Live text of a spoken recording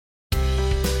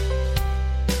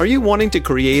Are you wanting to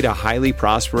create a highly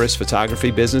prosperous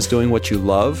photography business doing what you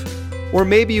love? Or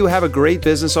maybe you have a great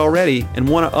business already and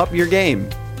want to up your game?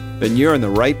 Then you're in the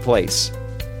right place.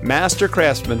 Master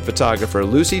craftsman photographer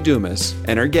Lucy Dumas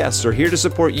and her guests are here to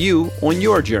support you on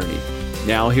your journey.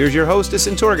 Now here's your hostess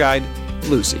and tour guide,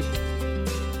 Lucy.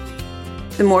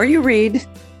 The more you read,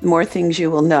 the more things you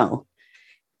will know.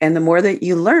 And the more that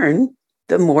you learn,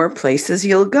 the more places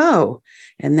you'll go.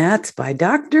 And that's by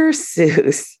Dr.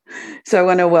 Seuss. So I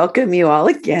want to welcome you all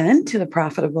again to The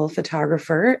Profitable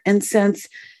Photographer. And since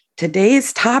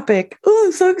today's topic,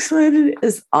 I'm so excited,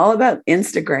 is all about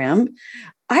Instagram,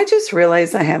 I just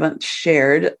realized I haven't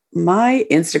shared my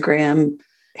Instagram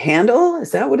handle.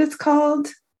 Is that what it's called,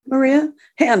 Maria?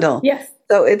 Handle. Yes.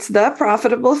 So it's The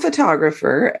Profitable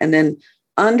Photographer and then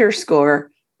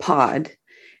 _pod.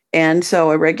 And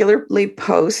so I regularly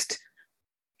post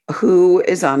who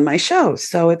is on my show.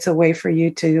 So it's a way for you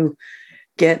to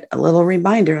get a little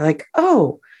reminder like,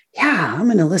 oh, yeah, I'm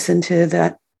going to listen to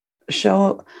that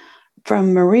show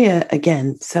from Maria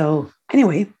again. So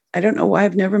anyway, I don't know why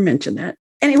I've never mentioned that.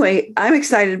 Anyway, I'm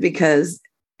excited because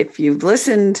if you've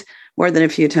listened more than a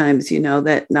few times, you know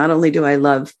that not only do I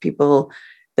love people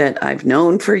that I've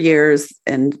known for years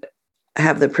and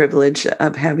have the privilege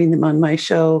of having them on my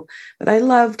show, but I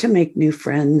love to make new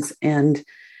friends and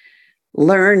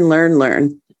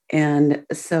learn. And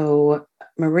so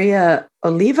Maria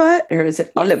Oliva, or is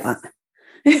it Oliva?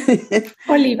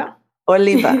 Oliva.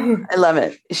 Oliva. I love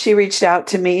it. She reached out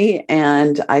to me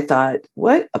and I thought,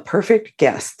 what a perfect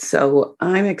guest. So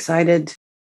I'm excited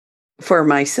for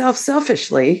myself,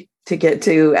 selfishly, to get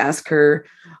to ask her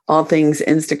all things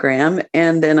Instagram.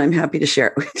 And then I'm happy to share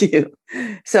it with you.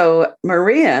 So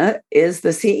Maria is the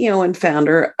CEO and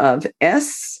founder of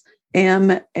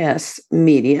SMS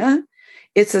Media.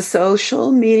 It's a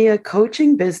social media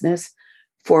coaching business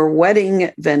for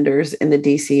wedding vendors in the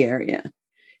DC area.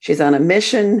 She's on a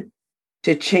mission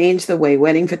to change the way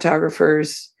wedding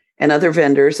photographers and other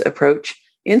vendors approach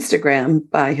Instagram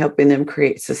by helping them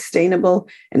create sustainable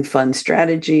and fun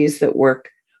strategies that work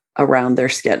around their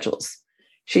schedules.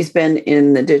 She's been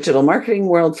in the digital marketing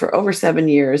world for over 7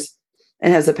 years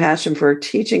and has a passion for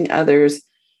teaching others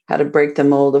how to break the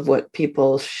mold of what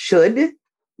people should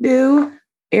do,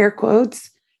 air quotes,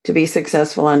 to be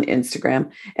successful on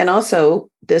Instagram. And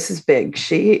also, this is big.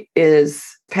 She is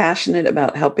passionate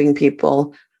about helping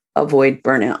people avoid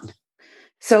burnout.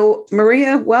 So,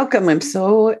 Maria, welcome. I'm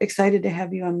so excited to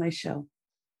have you on my show.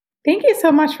 Thank you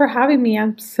so much for having me.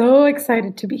 I'm so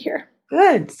excited to be here.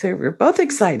 Good. So we're both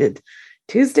excited.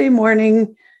 Tuesday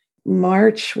morning,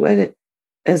 March, what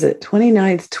is it?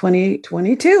 29th,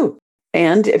 2022.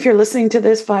 And if you're listening to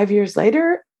this 5 years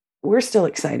later, we're still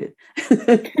excited.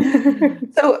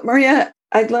 So, Maria,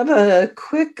 I'd love a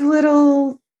quick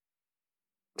little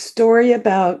story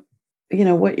about,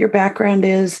 what your background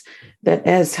is that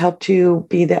has helped you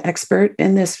be the expert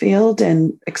in this field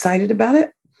and excited about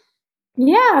it.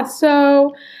 Yeah.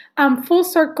 So full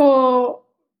circle,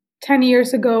 10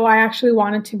 years ago, I actually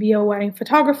wanted to be a wedding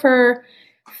photographer.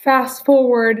 Fast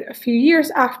forward a few years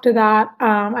after that,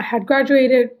 I had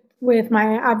graduated with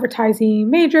my advertising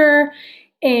major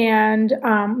and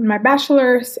my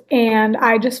bachelor's, and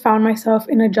I just found myself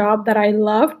in a job that I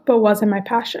loved but wasn't my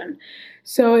passion.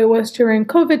 So it was during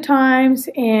COVID times,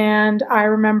 and I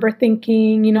remember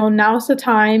thinking, now's the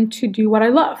time to do what I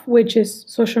love, which is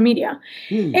social media.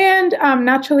 And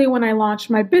naturally, when I launched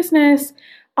my business,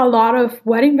 a lot of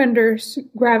wedding vendors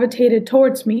gravitated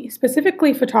towards me,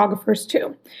 specifically photographers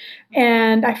too.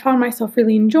 And I found myself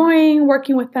really enjoying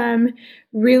working with them,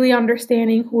 really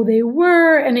understanding who they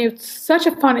were. And it's such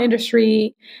a fun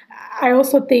industry. I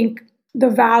also think the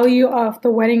value of the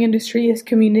wedding industry is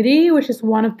community, which is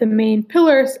one of the main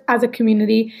pillars as a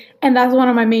community. And that's one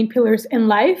of my main pillars in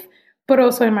life, but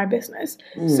also in my business.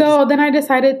 So then I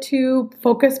decided to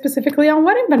focus specifically on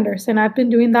wedding vendors, and I've been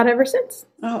doing that ever since.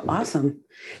 Oh, awesome.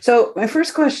 So my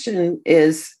first question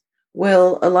is,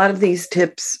 will a lot of these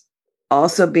tips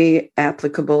also be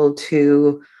applicable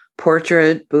to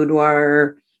portrait,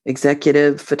 boudoir,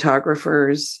 executive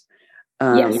photographers?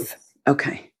 Yes.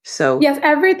 Okay. So yes,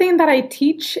 everything that I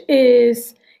teach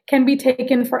can be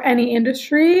taken for any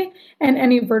industry and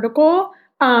any vertical.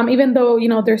 Even though,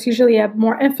 there's usually a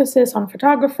more emphasis on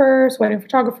photographers, wedding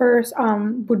photographers,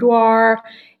 boudoir,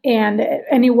 and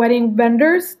any wedding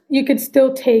vendors, you could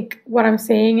still take what I'm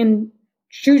saying and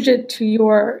juge it to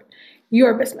your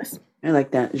business. I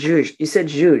like that. Juge. You said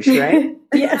juge, right?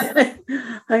 Yes.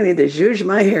 I need to juge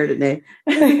my hair today.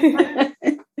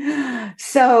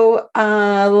 So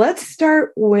let's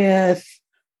start with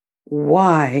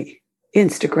why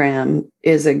Instagram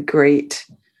is a great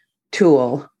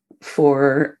tool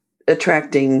for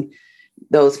attracting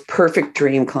those perfect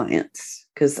dream clients?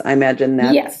 Because I imagine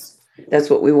that's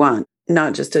what we want,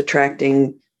 not just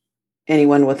attracting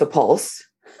anyone with a pulse,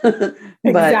 but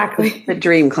Exactly. the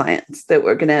dream clients that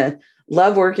we're going to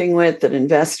love working with, that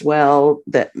invest well,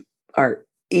 that are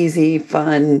easy,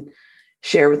 fun,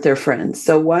 share with their friends.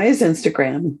 So why is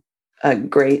Instagram a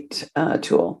great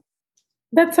tool?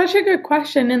 That's such a good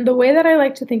question. And the way that I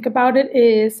like to think about it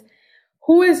is,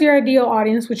 who is your ideal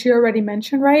audience, which you already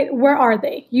mentioned, right? Where are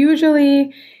they?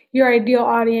 Usually, your ideal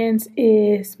audience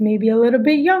is maybe a little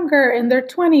bit younger, in their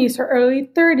 20s or early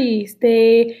 30s.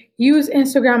 They use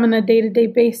Instagram on a day-to-day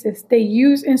basis. They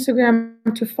use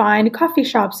Instagram to find coffee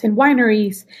shops and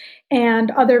wineries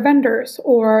and other vendors,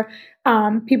 or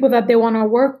people that they want to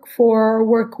work for or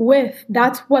work with.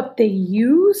 That's what they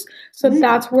use. So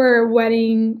that's where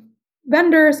wedding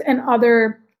vendors and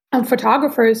other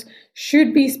photographers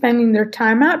should be spending their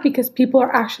time at, because people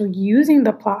are actually using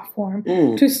the platform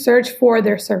to search for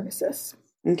their services.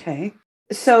 Okay.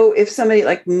 So if somebody,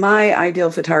 like my ideal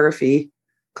photography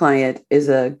client is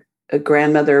a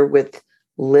grandmother with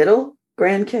little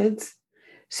grandkids.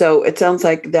 So it sounds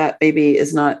like that maybe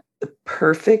is not the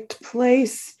perfect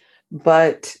place,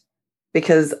 but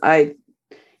because I'm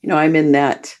in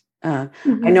that, I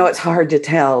know it's hard to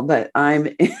tell, but I'm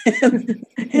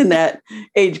in that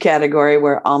age category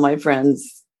where all my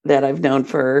friends that I've known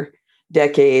for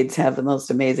decades have the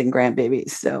most amazing grandbabies.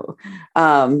 So,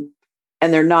 and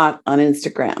they're not on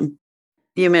Instagram.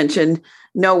 You mentioned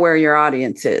know where your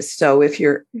audience is. So if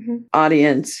your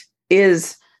audience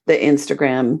is the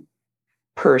Instagram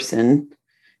person,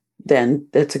 then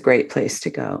that's a great place to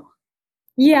go.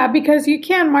 Yeah, because you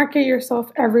can't market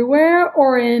yourself everywhere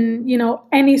or in,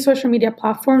 any social media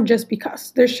platform just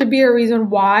because. There should be a reason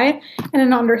why and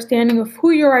an understanding of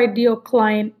who your ideal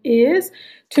client is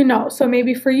to know. So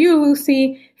maybe for you,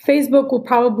 Lucy, Facebook will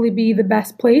probably be the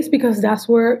best place because that's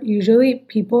where usually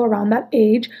people around that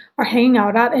age are hanging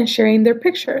out at and sharing their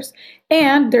pictures.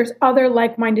 And there's other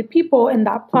like-minded people in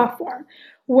that platform.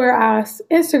 Whereas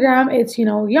Instagram, it's,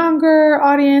 younger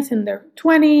audience in their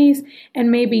 20s,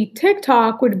 and maybe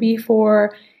TikTok would be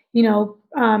for,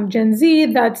 Gen Z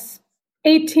that's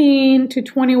 18 to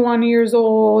 21 years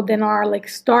old and are like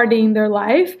starting their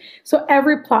life. So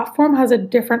every platform has a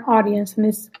different audience, and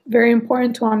it's very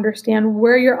important to understand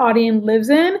where your audience lives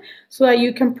in so that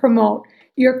you can promote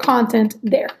your content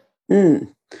there.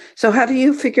 So how do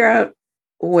you figure out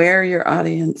where your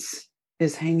audience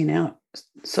is hanging out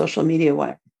social media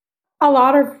wise? A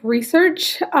lot of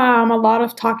research, a lot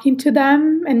of talking to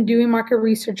them and doing market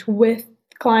research with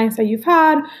clients that you've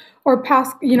had or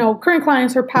past, current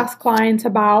clients or past clients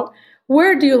about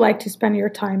where do you like to spend your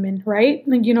time in, right?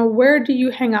 Like, where do you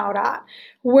hang out at?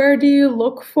 Where do you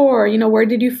look for? Where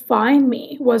did you find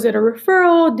me? Was it a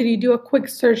referral? Did you do a quick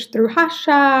search through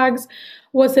hashtags?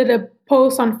 Was it a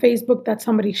post on Facebook that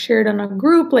somebody shared in a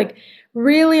group? Like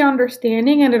really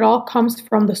understanding, and it all comes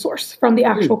from the source, from the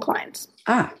actual clients.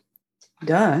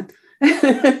 Duh.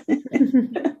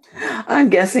 I'm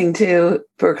guessing too,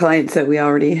 for clients that we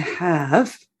already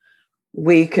have,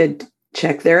 we could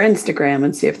check their Instagram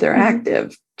and see if they're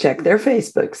active, check their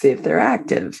Facebook, see if they're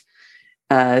active.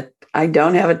 I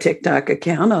don't have a TikTok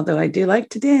account, although I do like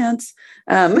to dance.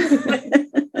 But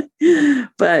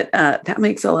that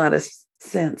makes a lot of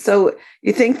sense. So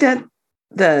you think that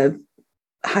the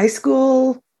high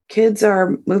school kids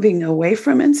are moving away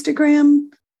from Instagram?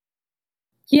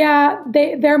 Yeah,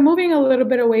 they're moving a little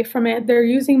bit away from it. They're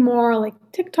using more like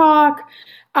TikTok.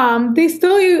 They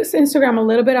still use Instagram a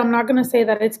little bit. I'm not going to say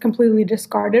that it's completely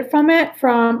discarded from it.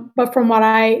 But from what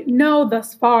I know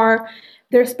thus far,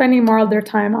 they're spending more of their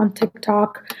time on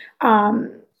TikTok.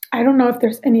 I don't know if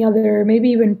there's any other, maybe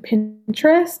even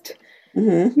Pinterest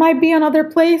might be another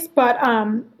place, but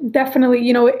definitely,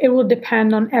 it will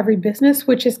depend on every business,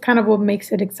 which is kind of what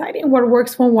makes it exciting. What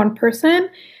works for one person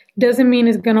doesn't mean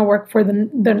it's going to work for the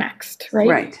next,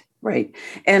 right? Right.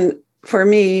 And for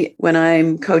me, when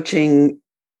I'm coaching,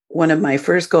 one of my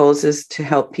first goals is to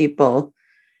help people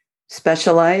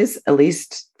specialize, at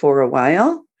least for a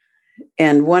while.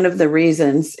 And one of the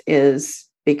reasons is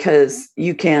because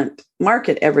you can't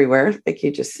market everywhere, like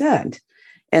you just said.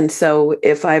 And so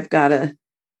if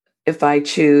I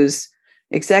choose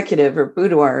executive or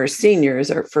boudoir or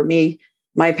seniors, or for me,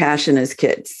 my passion is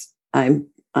kids. I'm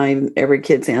every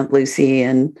kid's Aunt Lucy.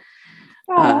 And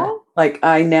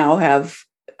I now have,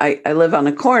 I live on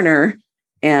a corner.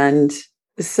 And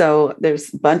so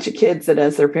there's a bunch of kids that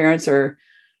as their parents are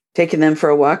taking them for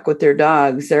a walk with their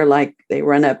dogs, they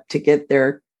run up to get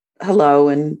their hello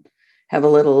and have a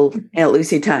little Aunt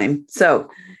Lucy time. So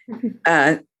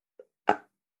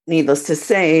needless to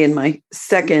say, in my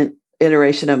second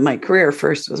iteration of my career,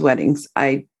 first was weddings,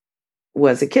 I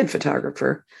was a kid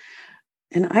photographer.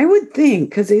 And I would think,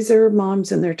 because these are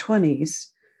moms in their 20s,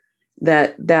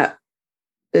 that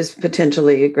is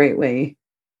potentially a great way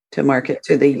to market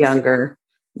to the younger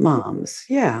moms.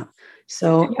 Yeah.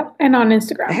 So yep. And on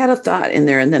Instagram. I had a thought in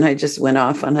there, and then I just went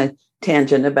off on a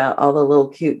tangent about all the little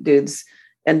cute dudes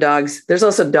and dogs. There's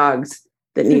also dogs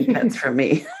that need pets from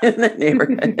me in the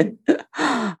neighborhood.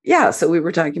 Yeah. So we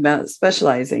were talking about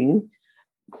specializing,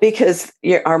 because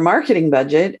our marketing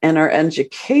budget and our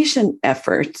education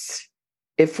efforts,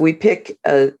 if we pick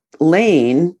a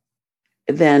lane,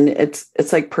 then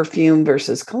it's like perfume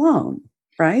versus cologne,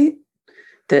 right?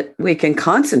 That we can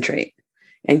concentrate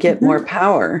and get more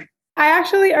power. I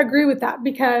actually agree with that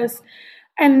because,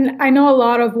 and I know a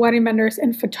lot of wedding vendors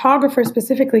and photographers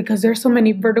specifically, because there's so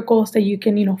many verticals that you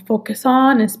can, focus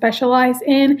on and specialize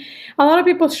in. A lot of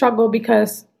people struggle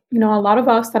because, a lot of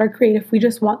us that are creative, we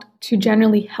just want to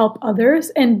genuinely help others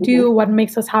and do what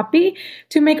makes us happy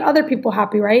to make other people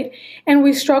happy, right? And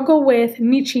we struggle with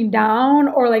niching down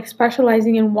or like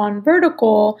specializing in one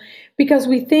vertical because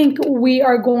we think we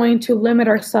are going to limit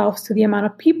ourselves to the amount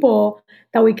of people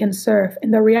that we can serve.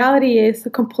 And the reality is the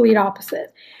complete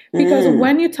opposite. Because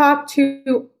when you talk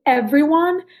to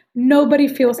everyone, nobody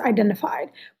feels identified.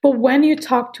 But when you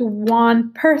talk to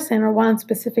one person or one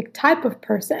specific type of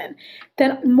person,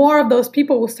 then more of those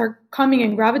people will start coming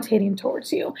and gravitating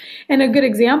towards you. And a good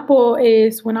example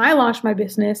is when I launched my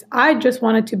business, I just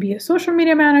wanted to be a social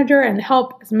media manager and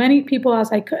help as many people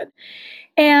as I could.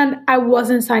 And I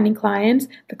wasn't signing clients.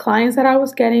 The clients that I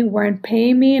was getting weren't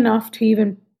paying me enough to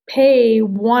even pay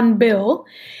one bill.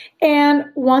 And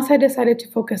once I decided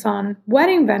to focus on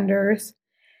wedding vendors,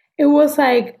 it was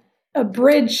like a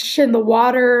bridge in the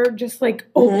water just like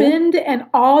opened, and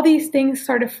all these things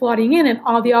started flooding in, and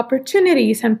all the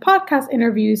opportunities and podcast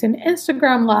interviews and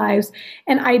Instagram lives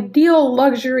and ideal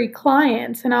luxury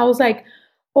clients. And I was like,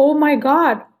 oh my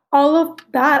God, all of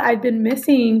that I've been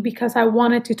missing because I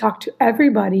wanted to talk to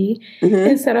everybody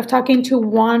instead of talking to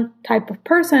one type of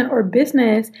person or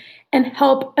business and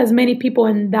help as many people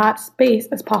in that space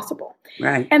as possible.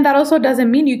 Right. And that also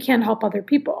doesn't mean you can't help other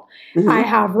people. I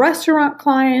have restaurant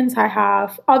clients. I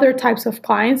have other types of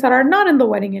clients that are not in the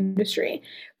wedding industry,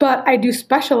 but I do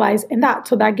specialize in that.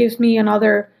 So that gives me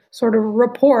another sort of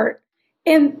report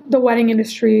in the wedding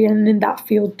industry and in that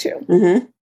field too.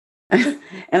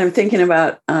 And I'm thinking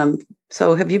about,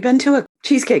 so have you been to a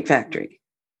cheesecake factory?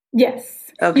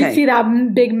 Yes. Okay. You see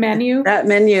that big menu? That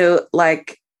menu,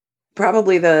 like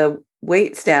probably the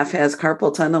wait staff has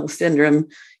carpal tunnel syndrome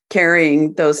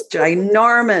carrying those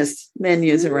ginormous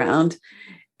menus around.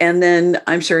 And then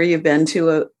I'm sure you've been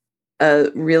to a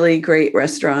really great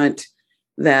restaurant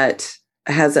that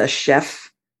has a chef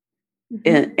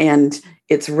and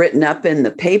it's written up in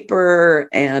the paper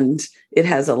and it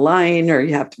has a line, or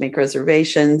you have to make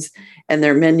reservations, and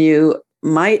their menu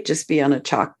might just be on a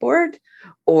chalkboard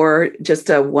or just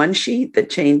a one sheet that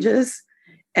changes.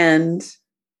 And,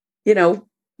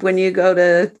 when you go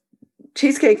to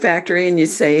Cheesecake Factory and you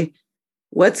say,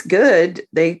 what's good?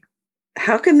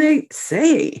 How can they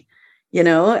say,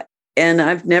 and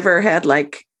I've never had,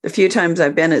 like, the few times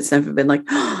I've been, it's never been like,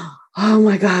 oh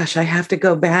my gosh, I have to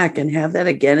go back and have that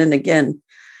again and again.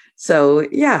 So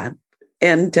yeah.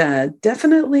 And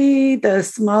definitely the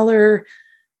smaller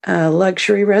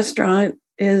luxury restaurant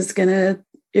you're going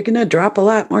to drop a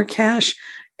lot more cash,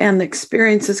 and the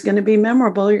experience is going to be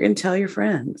memorable. You're going to tell your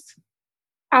friends.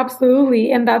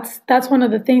 Absolutely. And that's one of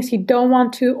the things. You don't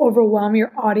want to overwhelm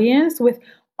your audience with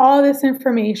all this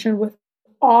information, with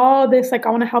all this, like, I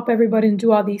want to help everybody and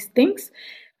do all these things.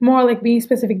 More like being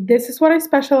specific. This is what I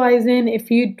specialize in.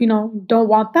 If you, don't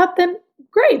want that, then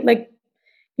great. Like,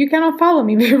 you can unfollow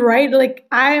me, right? Like,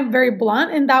 I am very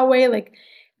blunt in that way. Like,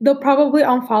 they'll probably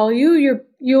unfollow you.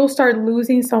 You'll start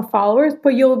losing some followers,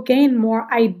 but you'll gain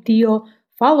more ideal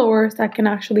followers that can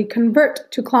actually convert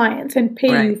to clients and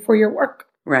pay you for your work.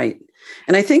 Right.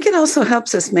 And I think it also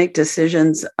helps us make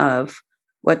decisions of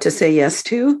what to say yes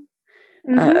to.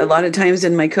 A lot of times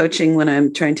in my coaching, when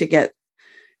I'm trying to get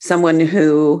someone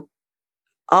who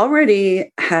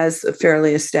already has a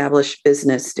fairly established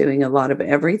business doing a lot of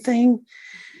everything,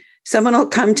 someone will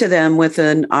come to them with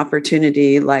an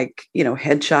opportunity like,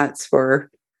 headshots for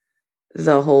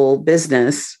the whole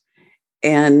business.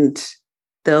 And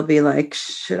they'll be like,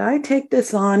 should I take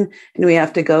this on? And we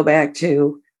have to go back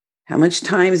to how much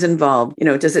time is involved.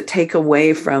 Does it take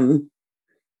away from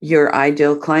your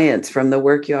ideal clients, from the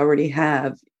work you already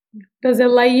have? Does it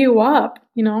light you up?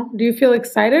 Do you feel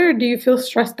excited, or do you feel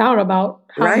stressed out about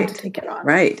how to take it on?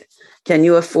 Right. can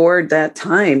you afford that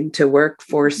time to work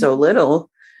for so little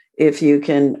if you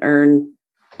can earn,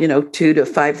 $2,000 to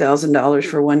 $5,000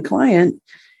 for one client?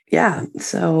 Yeah.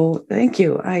 So thank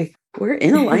you. We're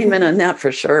in alignment on that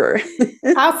for sure.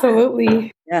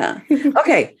 Absolutely. Yeah.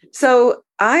 Okay. So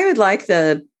I would like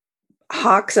the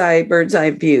hawk's eye, bird's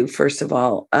eye view, first of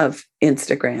all, of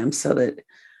Instagram so that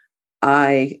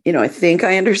I think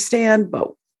I understand,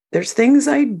 but there's things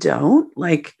I don't,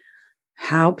 like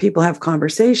how people have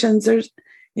conversations.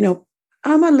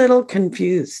 I'm a little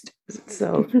confused.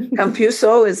 So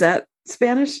confuso, is that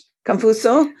Spanish?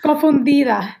 Confuso?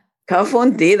 Confundida.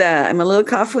 Confundida. I'm a little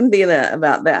confundida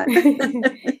about that.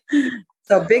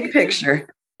 So big picture.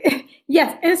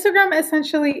 Yes, Instagram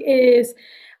essentially is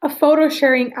a photo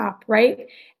sharing app, right?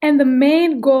 And the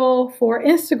main goal for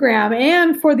Instagram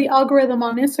and for the algorithm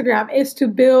on Instagram is to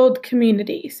build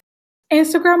communities.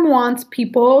 Instagram wants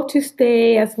people to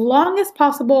stay as long as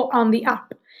possible on the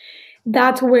app.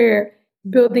 That's where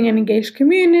building an engaged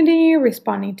community,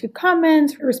 responding to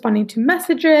comments, responding to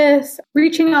messages,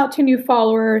 reaching out to new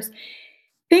followers.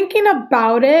 Thinking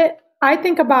about it, I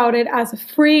think about it as a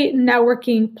free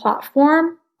networking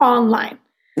platform online.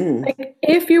 Like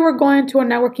if you were going to a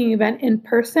networking event in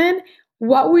person,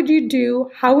 what would you do?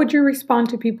 How would you respond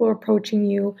to people approaching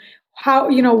you?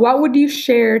 What would you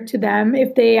share to them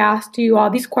if they asked you all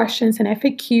these questions and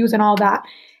FAQs and all that?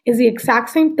 Is the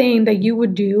exact same thing that you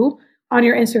would do on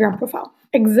your Instagram profile.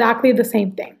 Exactly the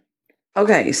same thing.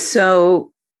 Okay.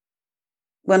 So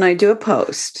when I do a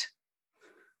post,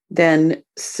 then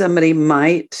somebody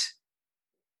might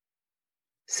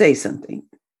say something.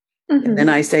 And then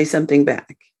I say something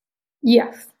back.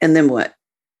 Yes. And then what?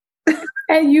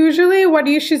 And usually what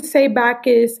you should say back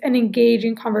is an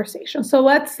engaging conversation. So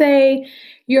let's say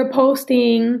you're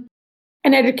posting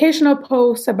an educational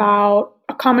post about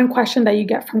a common question that you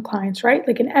get from clients, right?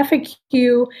 Like an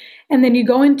FAQ, and then you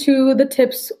go into the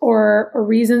tips or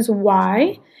reasons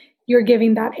why you're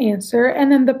giving that answer.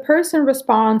 And then the person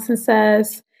responds and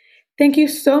says, "Thank you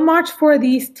so much for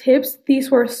these tips. These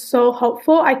were so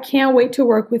helpful. I can't wait to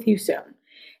work with you soon."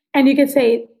 And you could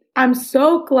say, "I'm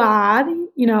so glad,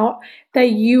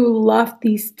 that you love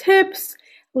these tips.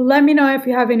 Let me know if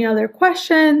you have any other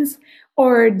questions,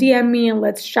 or DM me and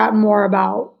let's chat more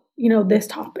about, this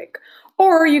topic."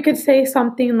 Or you could say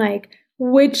something like,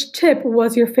 "Which tip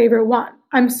was your favorite one?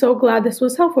 I'm so glad this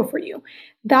was helpful for you."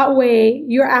 That way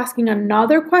you're asking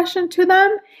another question to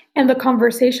them and the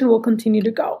conversation will continue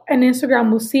to go. And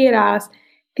Instagram will see it as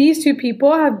these two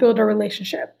people have built a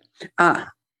relationship.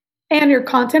 And your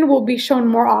content will be shown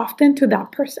more often to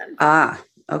that person.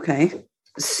 Okay.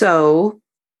 So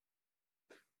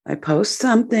I post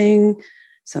something,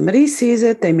 somebody sees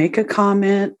it, they make a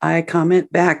comment, I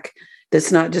comment back.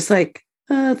 That's not just like,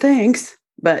 thanks,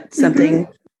 but something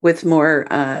with more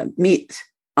meat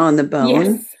on the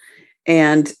bone. Yes.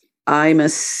 And I'm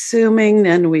assuming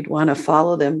then we'd want to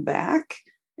follow them back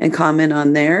and comment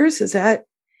on theirs. Is that?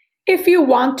 If you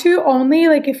want to, only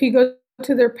like if you go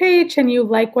to their page and you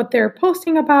like what they're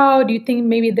posting about, you think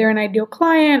maybe they're an ideal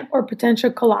client or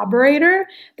potential collaborator,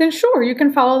 then sure, you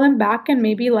can follow them back and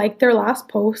maybe like their last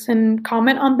post and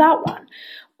comment on that one.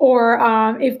 Or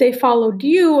if they followed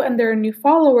you and they're a new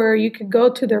follower, you could go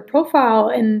to their profile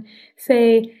and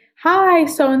say, "Hi,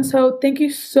 so-and-so, thank you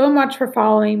so much for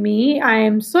following me. I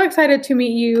am so excited to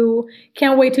meet you.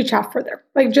 Can't wait to chat further."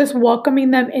 Like just welcoming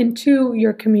them into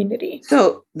your community.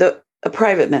 So a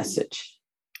private message.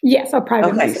 Yes, a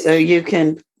private message. So you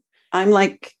can, I'm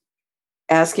like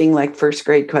asking like first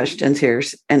grade questions here.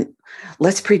 And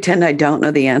let's pretend I don't know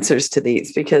the answers to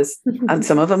these because on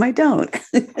some of them I don't.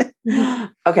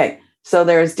 Okay. So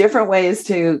there's different ways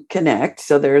to connect.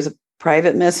 So there's a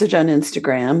private message on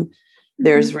Instagram.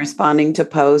 There's responding to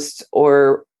posts,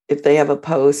 or if they have a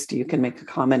post, you can make a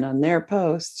comment on their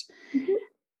post.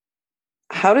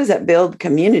 How does that build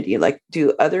community? Like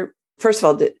first of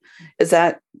all, is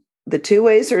that the two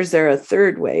ways or is there a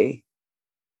third way?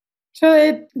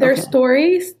 So there's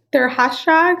stories, there are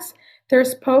hashtags,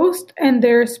 there's posts, and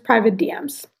there's private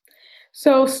DMs.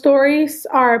 So stories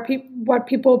are what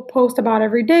people post about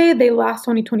every day. They last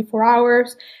only 24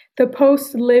 hours. The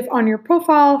posts live on your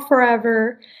profile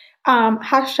forever.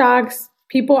 Hashtags,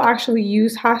 people actually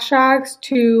use hashtags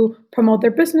to promote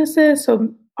their businesses,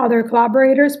 so other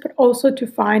collaborators, but also to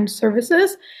find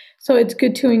services. So it's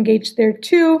good to engage there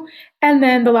too. And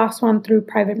then the last one through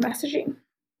private messaging.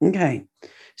 Okay.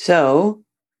 So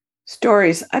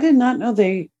stories, I did not know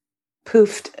they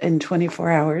poofed in 24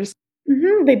 hours.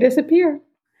 They disappear.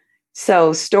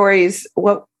 So stories,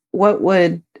 what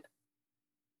would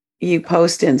you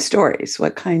post in stories?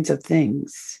 What kinds of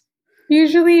things?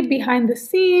 usually behind the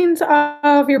scenes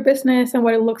of your business and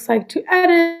what it looks like to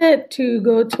edit, to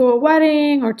go to a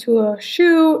wedding or to a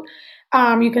shoot.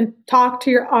 You can talk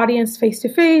to your audience face to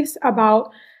face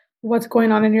about what's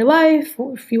going on in your life,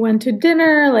 if you went to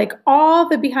dinner, like all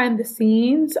the behind the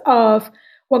scenes of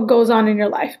what goes on in your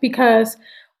life. Because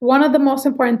one of the most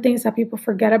important things that people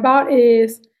forget about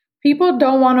is people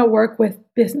don't want to work with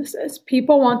businesses.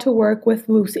 People want to work with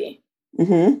Lucy.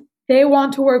 Mm-hmm. They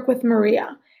want to work with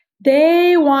Maria.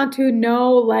 They want to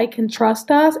know, like, and trust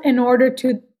us in order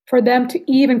for them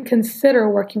to even consider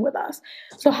working with us.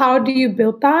 So how do you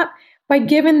build that? By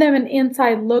giving them an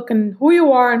inside look on who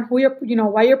you are and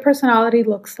what your personality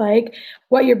looks like,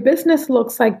 what your business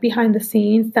looks like behind the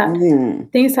scenes,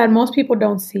 things that most people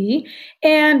don't see,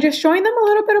 and just showing them a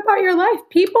little bit about your life.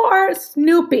 People are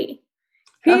snoopy.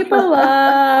 People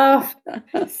love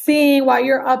seeing what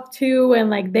you're up to, and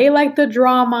like they like the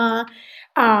drama.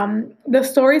 The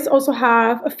stories also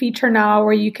have a feature now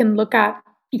where you can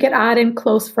add in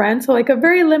close friends. So like a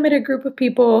very limited group of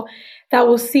people that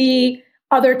will see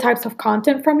other types of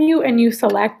content from you, and you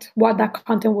select what that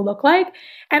content will look like.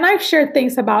 And I've shared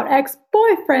things about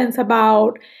ex-boyfriends,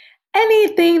 about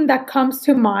anything that comes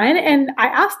to mind. And I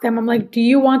asked them, I'm like, do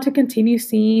you want to continue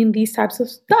seeing these types of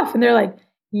stuff? And they're like,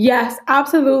 yes,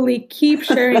 absolutely. Keep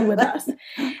sharing with us.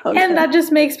 Okay. And that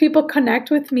just makes people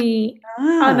connect with me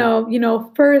on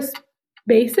a, first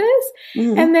basis.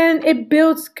 Mm-hmm. And then it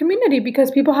builds community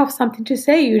because people have something to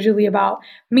say usually about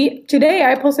me. Today,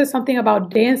 I posted something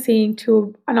about dancing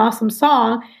to an awesome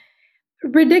song.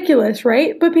 Ridiculous,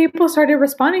 right? But people started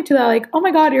responding to that like, oh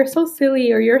my God, you're so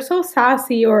silly, or you're so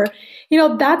sassy, or,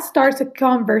 that starts a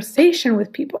conversation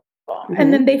with people. Mm-hmm.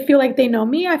 And then they feel like they know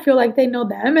me. I feel like they know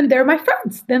them, and they're my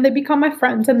friends. Then they become my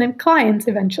friends and then clients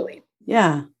eventually.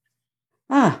 Yeah.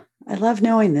 I love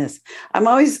knowing this. I'm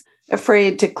always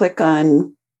afraid to click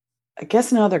on, I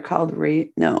guess now they're called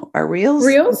are reels?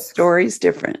 Reels? Stories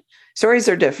different. Stories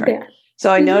are different. Yeah. So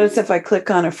I notice if I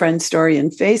click on a friend's story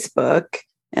in Facebook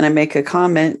and I make a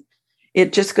comment,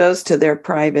 it just goes to their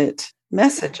private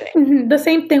messaging. Mm-hmm. The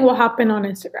same thing will happen on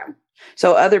Instagram.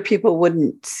 So other people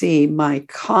wouldn't see my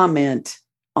comment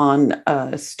on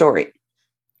a story.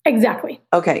 Exactly.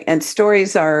 Okay. And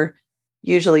stories are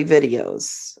usually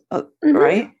videos,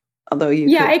 right? Although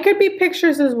it could be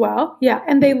pictures as well. Yeah.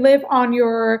 And they live on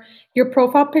your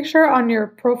profile picture on your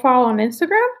profile on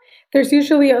Instagram. There's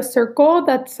usually a circle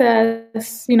that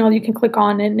says, you can click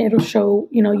on and it'll show,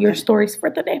 your stories for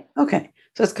the day. Okay.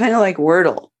 So it's kind of like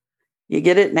Wordle. You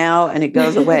get it now and it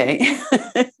goes away.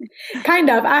 Kind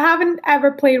of. I haven't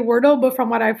ever played Wordle, but from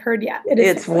what I've heard, yeah.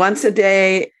 It's once a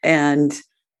day. And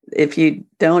if you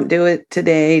don't do it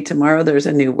today, tomorrow there's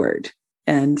a new word.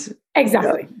 And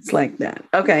exactly. So it's like that.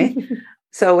 Okay.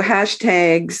 So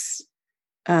hashtags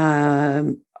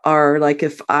are like,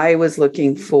 if I was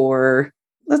looking for,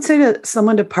 let's say,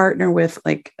 someone to partner with,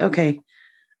 like, okay,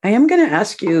 I am going to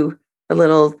ask you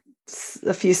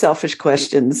a few selfish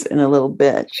questions in a little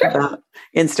bit about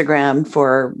Instagram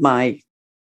for my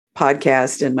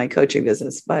podcast and my coaching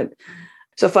business. But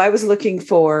so if I was looking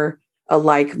for a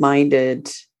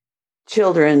like-minded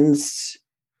children's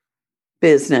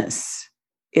business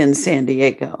in San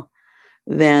Diego,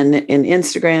 then in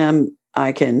Instagram,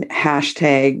 I can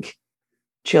hashtag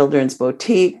children's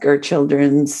boutique or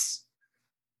children's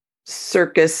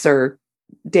circus or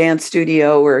dance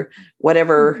studio or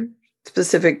whatever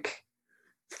specific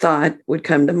thought would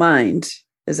come to mind.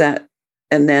 Is that,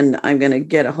 and then I'm going to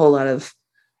get a whole lot of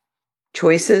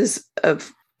choices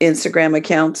of Instagram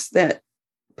accounts that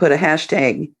put a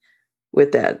hashtag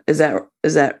with that. Is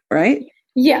that right?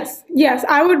 Yes.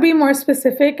 I would be more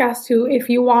specific as to if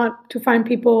you want to find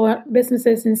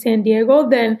businesses in San Diego,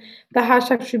 then the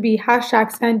hashtag should be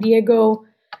hashtag San Diego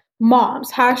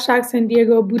moms, hashtag San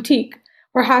Diego boutique,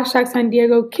 or hashtag San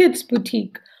Diego kids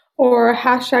boutique, or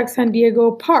hashtag San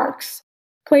Diego parks.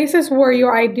 Places where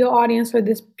your ideal audience or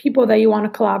these people that you want to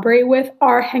collaborate with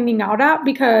are hanging out at,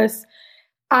 because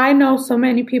I know so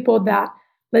many people that,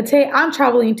 let's say I'm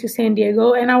traveling to San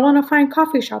Diego and I want to find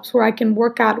coffee shops where I can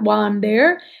work at while I'm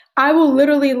there. I will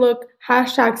literally look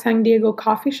hashtag San Diego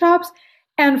coffee shops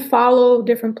and follow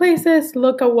different places,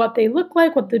 look at what they look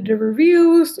like, what do the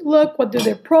reviews look, what do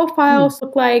their profiles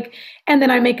look like, and then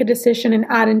I make a decision and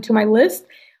add into my list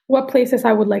what places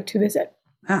I would like to visit.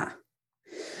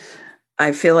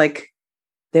 I feel like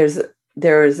there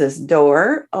is this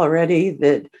door already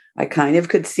that I kind of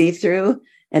could see through.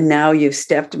 And now you've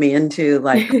stepped me into,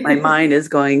 like, my mind is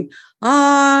going,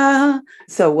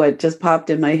 So what just popped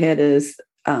in my head is,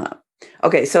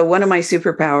 okay, so one of my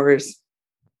superpowers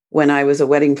when I was a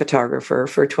wedding photographer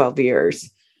for 12 years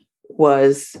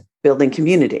was building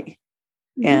community.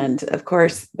 And of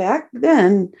course, back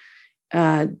then,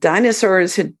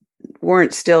 dinosaurs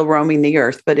weren't still roaming the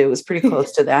earth, but it was pretty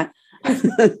close to that.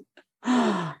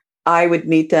 I would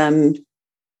meet them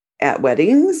at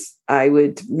weddings. I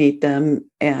would meet them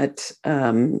at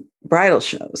bridal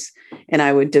shows, and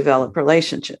I would develop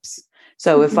relationships.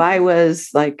 So if I was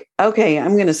like, okay,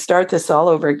 I'm going to start this all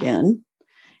over again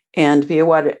and be a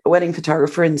wedding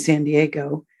photographer in San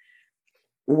Diego,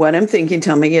 what I'm thinking,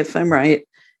 tell me if I'm right,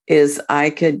 is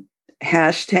I could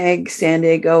hashtag San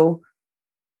Diego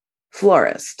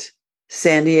florist,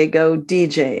 San Diego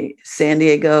DJ, San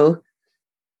Diego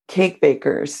cake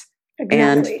bakers,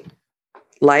 and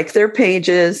like their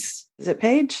pages. Is it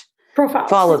page? Profile.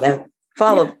 Follow them.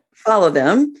 Follow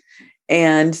them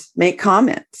and make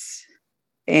comments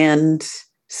and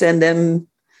send them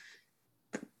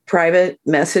private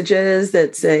messages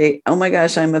that say, oh my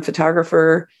gosh, I'm a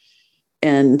photographer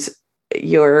and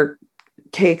your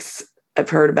cakes, I've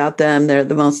heard about them. They're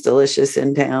the most delicious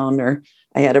in town. Or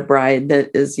I had a bride that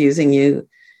is using you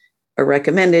or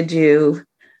recommended you.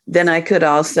 Then I could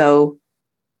also,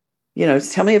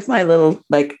 tell me if my little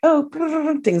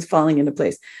things falling into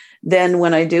place. Then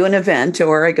when I do an event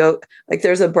or I go, like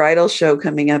there's a bridal show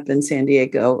coming up in San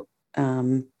Diego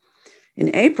in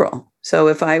April. So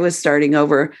if I was starting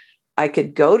over, I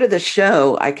could go to the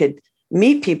show, I could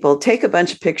meet people, take a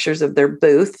bunch of pictures of their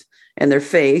booth and their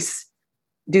face,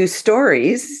 do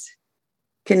stories.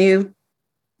 Can you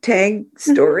tag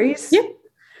stories? Yeah.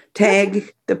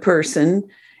 Tag the person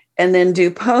and then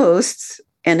do posts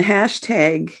and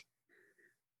hashtag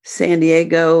San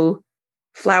Diego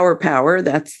Flower Power.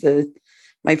 That's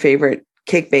my favorite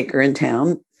cake baker in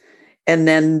town. And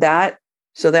then that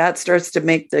starts to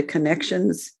make the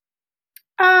connections.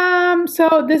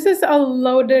 So this is a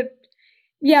loaded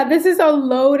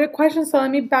question. So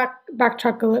let me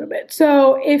backtrack a little bit.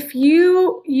 So if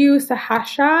you use the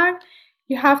hashtag,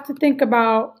 you have to think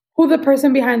about who the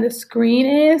person behind the screen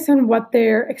is and what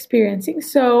they're experiencing.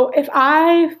 So if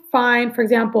I find, for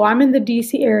example, I'm in the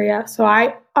DC area, so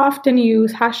I often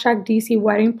use hashtag DC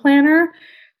wedding planner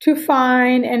to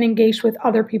find and engage with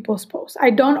other people's posts.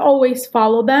 I don't always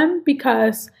follow them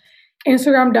because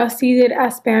Instagram does see it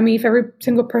as spammy if every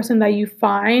single person that you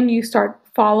find, you start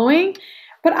following.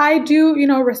 But I do,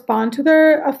 respond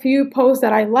to a few posts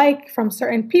that I like from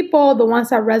certain people, the ones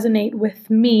that resonate with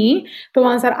me, the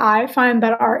ones that I find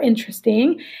that are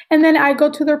interesting. And then I go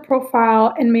to their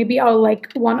profile and maybe I'll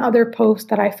like one other post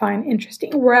that I find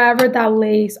interesting, wherever that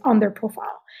lays on their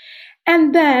profile.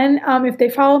 And then if they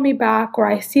follow me back or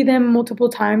I see them multiple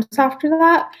times after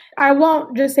that, I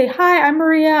won't just say, hi, I'm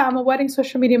Maria. I'm a wedding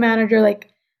social media manager. Like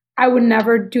I would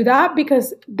never do that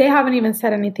because they haven't even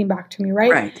said anything back to me,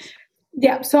 right? Right.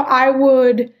 Yeah. So I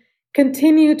would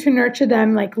continue to nurture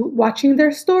them, like watching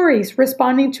their stories,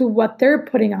 responding to what they're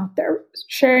putting out there,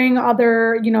 sharing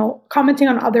other, commenting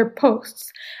on other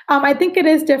posts. I think it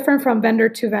is different from vendor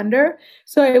to vendor.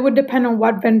 So it would depend on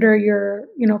what vendor you're,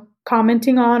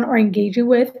 commenting on or engaging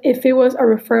with. If it was a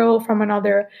referral from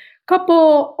another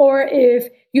couple or if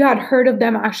you had heard of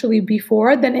them actually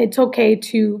before, then it's okay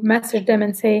to message them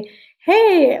and say,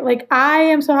 hey, like I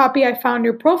am so happy I found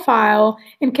your profile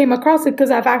and came across it because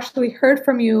I've actually heard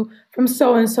from you from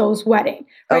so-and-so's wedding,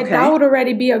 right? Okay. That would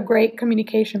already be a great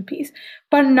communication piece,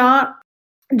 but not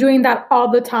doing that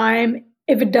all the time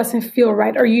if it doesn't feel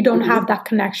right or you don't have that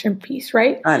connection piece,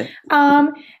 right? Got it.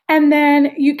 And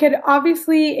then you could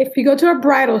obviously, if you go to a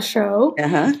bridal show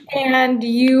and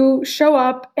you show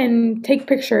up and take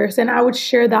pictures, and I would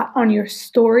share that on your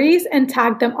stories and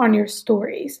tag them on your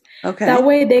stories. Okay. That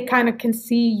way they kind of can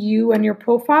see you and your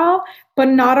profile, but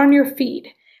not on your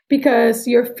feed, because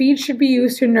your feed should be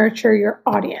used to nurture your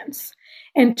audience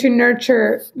and to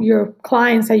nurture your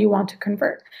clients that you want to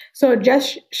convert. So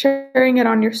just sharing it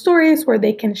on your stories where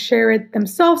they can share it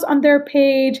themselves on their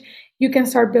page, you can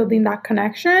start building that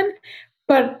connection.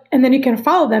 And then you can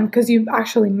follow them because you've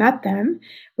actually met them,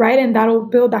 right? And that'll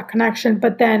build that connection,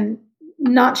 but then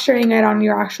not sharing it on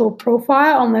your actual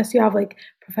profile unless you have like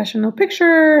professional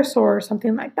pictures or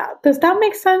something like that. Does that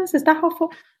make sense? Is that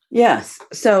helpful? Yes.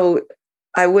 So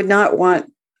I would not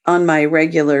want on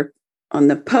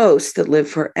the posts that live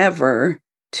forever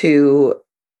to,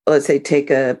 let's say,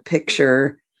 take a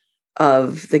picture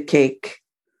of the cake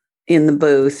in the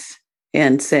booth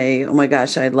and say, oh my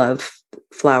gosh, I love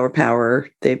Flower Power.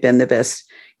 They've been the best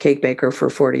cake baker for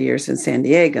 40 years in San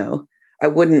Diego. I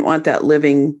wouldn't want that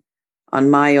living on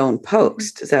my own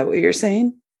post. Is that what you're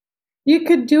saying? You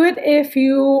could do it if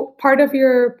part of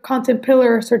your content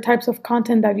pillars or types of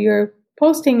content that you're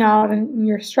posting out and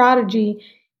your strategy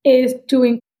is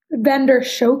doing vendor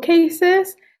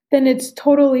showcases, then it's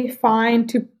totally fine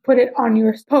to put it on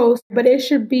your post, but it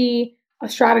should be a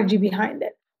strategy behind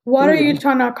it. What are you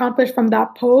trying to accomplish from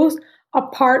that post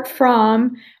apart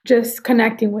from just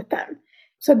connecting with them?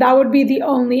 So that would be the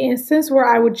only instance where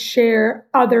I would share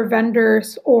other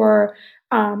vendors or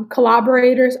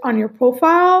collaborators on your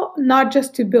profile, not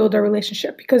just to build a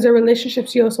relationship, because the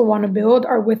relationships you also want to build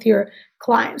are with your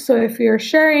clients. So if you're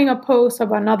sharing a post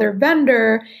of another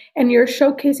vendor and you're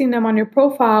showcasing them on your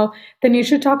profile, then you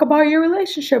should talk about your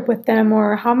relationship with them,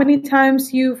 or how many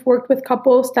times you've worked with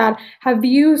couples that have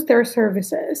used their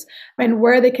services and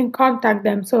where they can contact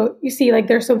them. So you see, like,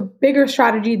 there's a bigger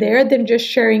strategy there than just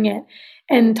sharing it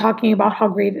and talking about how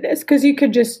great it is, because you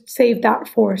could just save that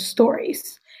for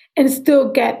stories and still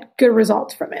get good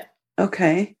results from it.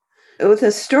 Okay. With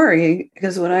a story,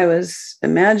 because what I was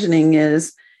imagining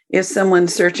is if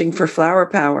someone's searching for flower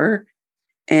power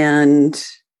and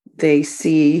they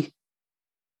see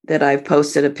that I've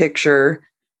posted a picture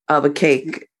of a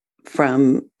cake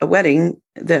from a wedding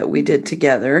that we did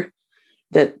together,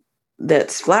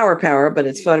 that's flower power, but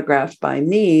it's photographed by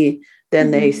me,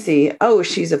 then they see, oh,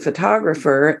 she's a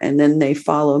photographer, and then they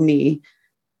follow me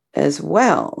as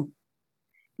well.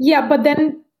 Yeah, but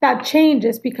then that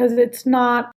changes, because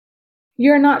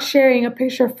you're not sharing a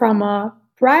picture from a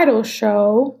bridal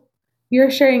show, you're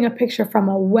sharing a picture from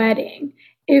a wedding.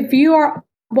 If you are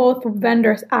both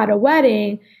vendors at a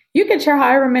wedding, you can share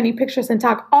however many pictures and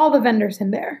tag all the vendors in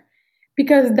there,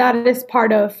 because that is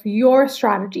part of your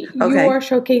strategy. Okay. You're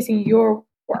showcasing your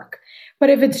work. But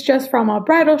if it's just from a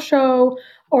bridal show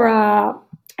or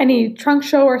any trunk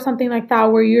show or something like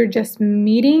that, where you're just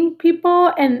meeting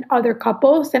people and other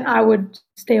couples, then I would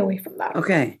stay away from that.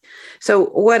 Okay. So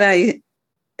what I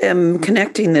am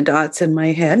connecting the dots in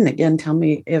my head, and again, tell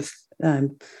me if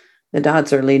the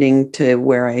dots are leading to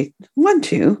where I want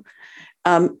to.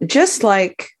 Just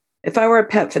like if I were a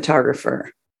pet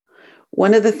photographer,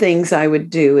 one of the things I would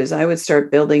do is I would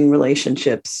start building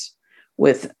relationships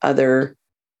with other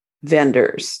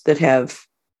vendors that have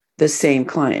the same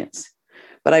clients.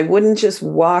 But I wouldn't just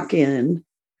walk in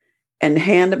and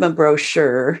hand them a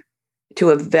brochure to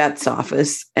a vet's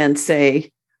office and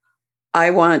say,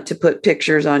 I want to put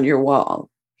pictures on your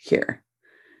wall here.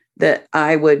 That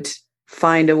I would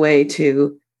find a way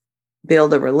to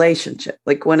build a relationship.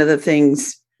 Like, one of the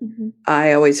things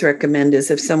I always recommend is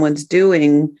if someone's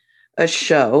doing a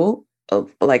show,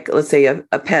 like let's say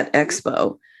a pet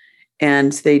expo,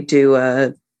 and they do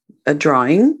a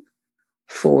drawing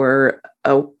for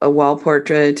a wall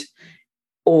portrait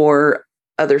or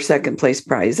other second place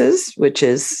prizes, which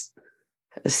is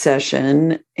a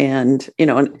session. And,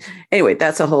 anyway,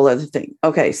 that's a whole other thing.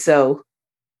 Okay. So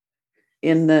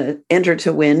in the enter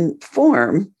to win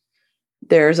form,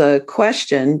 there's a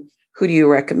question, who do you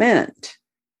recommend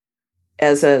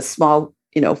as a small,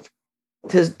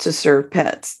 to serve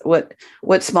pets?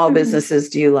 What small businesses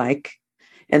do you like?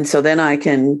 And so then I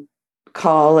can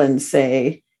call and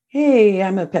say, hey,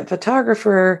 I'm a pet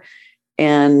photographer,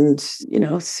 and,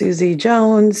 Susie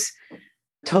Jones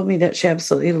told me that she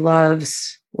absolutely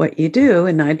loves what you do,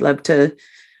 and I'd love to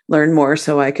learn more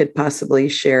so I could possibly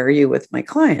share you with my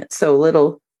clients.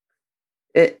 So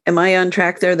am I on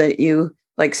track there, that you,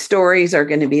 like, stories are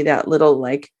going to be that little,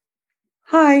 like,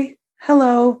 hi,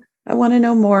 hello, I want to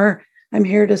know more, I'm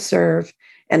here to serve,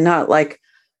 and not like,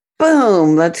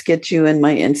 boom, let's get you in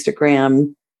my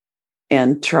Instagram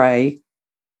and try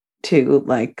to,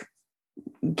 like,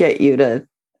 get you to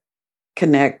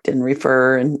connect and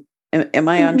refer. And am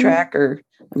I on track, or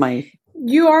am I?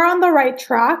 You are on the right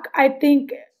track. I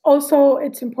think also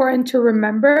it's important to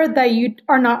remember that you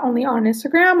are not only on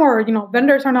Instagram, or,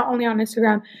 vendors are not only on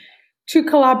Instagram to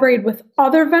collaborate with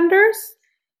other vendors.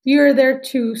 You're there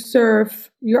to serve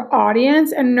your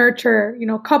audience and nurture,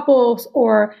 couples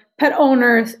or pet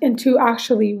owners into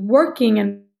actually working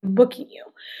and booking you.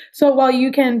 So while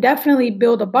you can definitely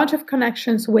build a bunch of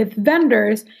connections with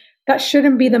vendors, that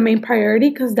shouldn't be the main priority,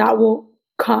 because that will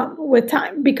come with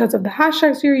time, because of the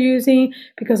hashtags you're using,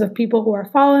 because of people who are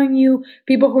following you,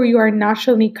 people who you are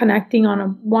naturally connecting on a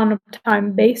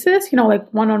one-time basis,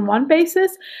 like one-on-one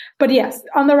basis. But yes,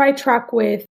 on the right track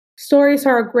with stories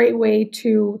are a great way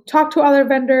to talk to other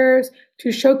vendors,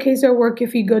 to showcase their work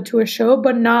if you go to a show,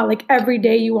 but not like every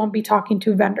day you won't be talking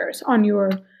to vendors on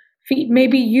your feed.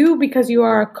 Maybe you, because you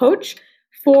are a coach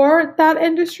for that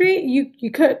industry,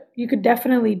 you could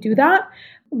definitely do that,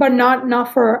 but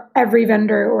not for every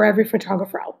vendor or every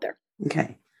photographer out there.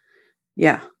 Okay.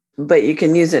 Yeah. But you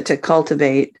can use it to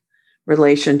cultivate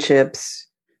relationships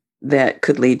that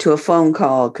could lead to a phone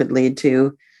call, could lead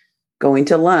to going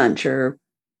to lunch or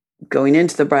going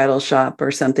into the bridal shop,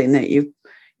 or something that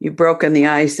you've broken the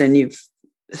ice and you've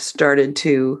started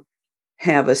to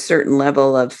have a certain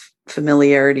level of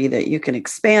familiarity that you can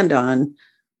expand on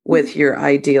with your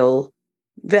ideal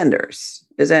vendors.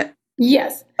 Is that?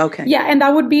 Yes. Okay. Yeah. And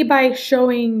that would be by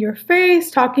showing your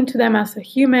face, talking to them as a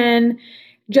human,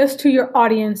 just to your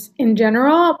audience in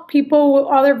general. People,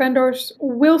 other vendors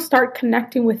will start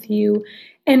connecting with you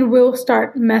and will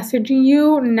start messaging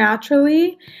you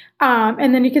naturally.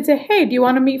 And then you could say, hey, do you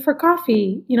want to meet for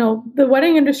coffee? You know, the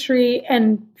wedding industry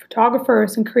and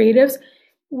photographers and creatives,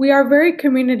 we are very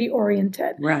community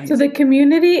oriented. Right. So the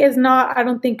community is not, I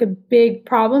don't think, a big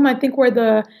problem. I think where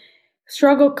the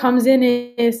struggle comes in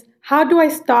is, how do I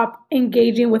stop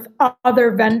engaging with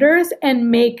other vendors and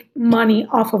make money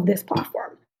off of this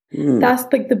platform? That's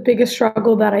like the biggest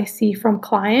struggle that I see from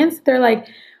clients. They're like,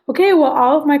 okay, well,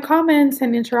 all of my comments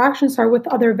and interactions are with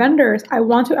other vendors. I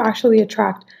want to actually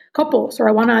attract couples, or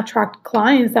I want to attract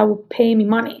clients that will pay me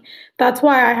money. That's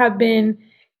why I have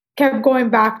kept going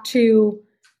back to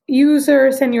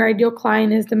users, and your ideal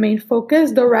client is the main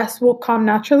focus. The rest will come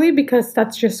naturally because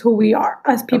that's just who we are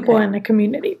as people in a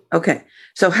community. Okay.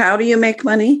 So how do you make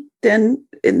money then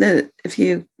if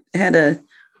you had a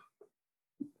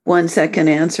 1 second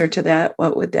answer to that,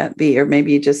 what would that be? Or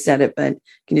maybe you just said it, but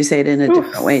can you say it in a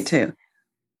different way too?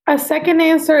 A second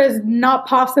answer is not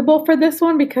possible for this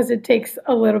one because it takes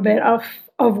a little bit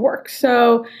of work.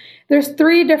 So there's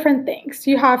 3 different things.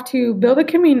 You have to build a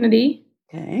community.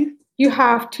 Okay. You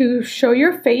have to show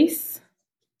your face,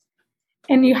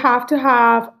 and you have to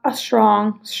have a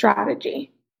strong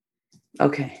strategy.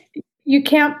 Okay. You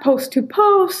can't post to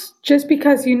post just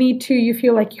because you need to, you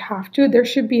feel like you have to. There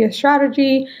should be a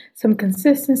strategy, some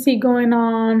consistency going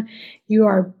on. You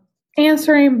are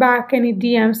answering back any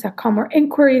DMs that come or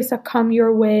inquiries that come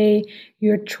your way.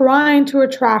 You're trying to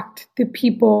attract the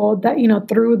people that, you know,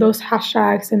 through those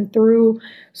hashtags and through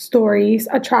stories,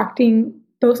 attracting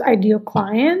those ideal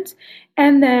clients,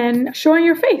 and then showing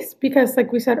your face, because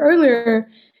like we said earlier,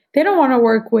 they don't want to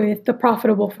work with the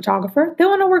profitable photographer. They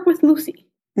want to work with Lucy.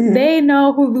 Mm-hmm. They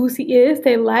know who Lucy is.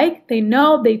 They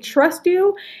know, they trust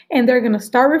you, and they're going to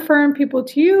start referring people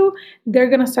to you. They're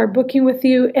going to start booking with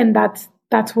you. And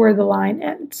that's where the line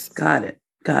ends. Got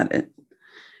it.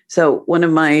 So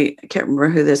I can't remember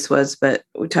who this was, but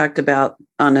we talked about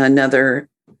on another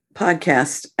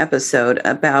podcast episode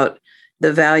about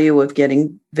the value of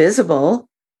getting visible.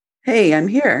 Hey, I'm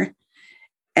here.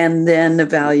 And then the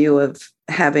value of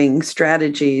having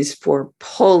strategies for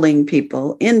pulling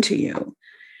people into you.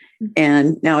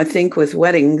 And now I think with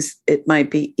weddings, it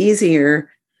might be easier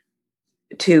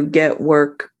to get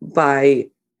work by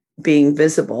being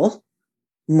visible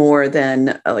more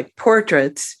than like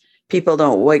portraits. People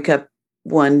don't wake up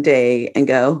one day and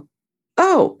go,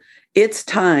 oh, it's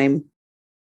time,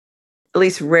 at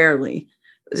least rarely.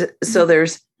 So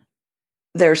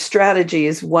there's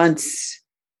strategies once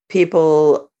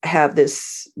people have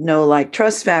this know, like,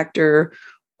 trust factor,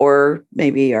 or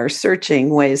maybe are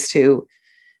searching ways to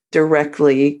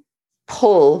directly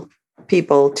pull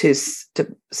people to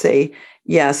say,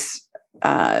 yes,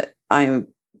 I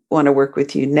want to work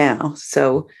with you now.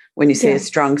 So when you say a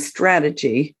strong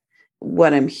strategy,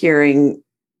 what I'm hearing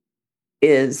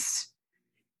is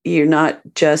you're not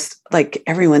just like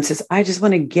everyone says, I just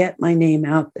want to get my name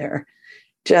out there.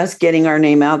 Just getting our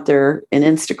name out there in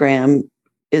Instagram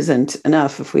isn't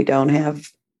enough if we don't have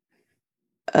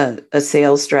a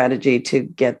sales strategy to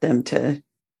get them to,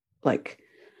 like,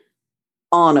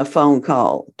 on a phone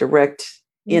call, direct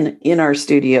in our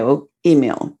studio,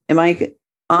 email. Am I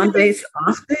on base,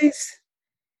 off base?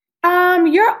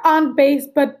 You're on base,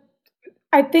 but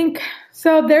I think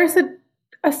so. There's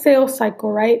a sales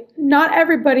cycle, right? Not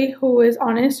everybody who is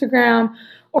on Instagram,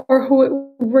 or who,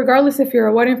 regardless if you're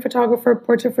a wedding photographer,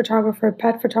 portrait photographer,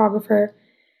 pet photographer,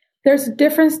 there's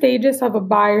different stages of a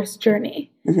buyer's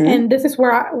journey. Mm-hmm. And this is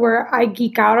where I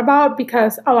geek out about,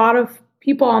 because a lot of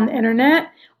people on the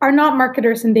internet are not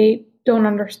marketers and they don't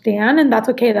understand, and that's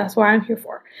okay. That's what I'm here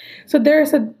for. So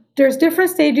there's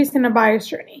different stages in a buyer's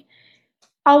journey.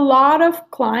 A lot of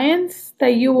clients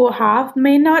that you will have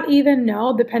may not even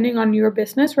know, depending on your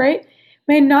business, right?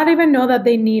 May not even know that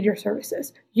they need your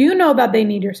services. You know that they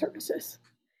need your services,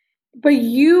 but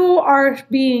you are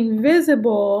being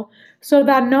visible so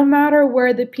that no matter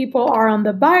where the people are on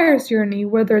the buyer's journey,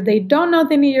 whether they don't know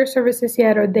they need your services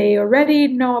yet, or they already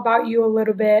know about you a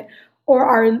little bit, or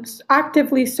are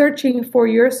actively searching for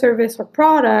your service or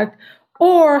product,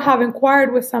 or have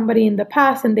inquired with somebody in the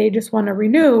past and they just want to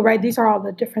renew, right? These are all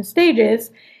the different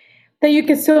stages that you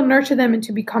can still nurture them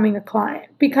into becoming a client.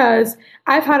 Because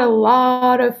I've had a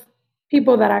lot of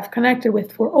people that I've connected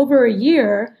with for over a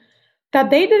year that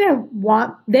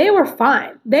they were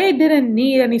fine. They didn't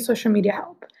need any social media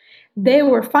help. They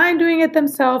were fine doing it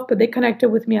themselves, but they connected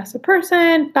with me as a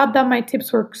person, thought that my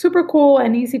tips were super cool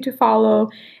and easy to follow,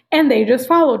 and they just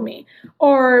followed me.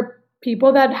 Or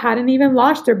people that hadn't even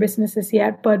launched their businesses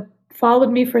yet, but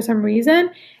followed me for some reason.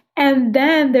 And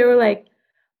then they were like,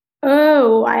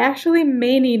 oh, I actually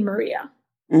may need Maria.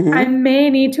 I may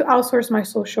need to outsource my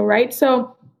social, right?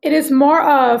 So it is more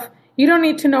of, you don't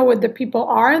need to know what the people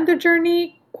are in the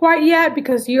journey quite yet,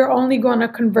 because you're only going to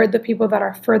convert the people that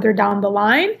are further down the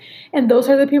line. And those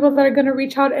are the people that are going to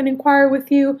reach out and inquire with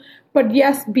you. But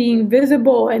yes, being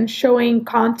visible and showing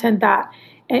content that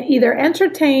either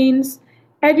entertains,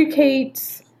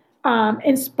 educates,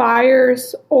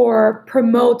 inspires, or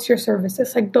promotes your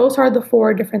services. Like, those are the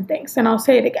 4 different things. And I'll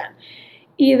say it again.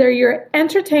 Either you're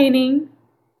entertaining,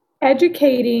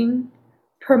 educating,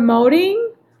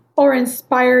 promoting, or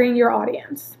inspiring your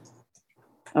audience.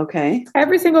 Okay.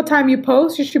 Every single time you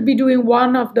post, you should be doing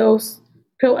one of those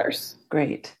pillars.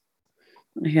 Great.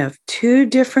 I have 2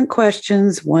 different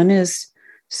questions. One is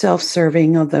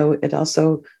self-serving, although it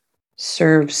also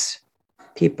serves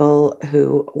people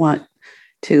who want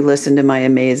to listen to my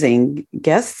amazing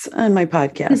guests on my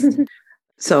podcast.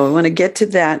 So I want to get to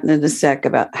that in a sec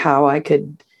about how I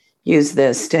could use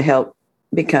this to help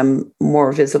become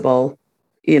more visible,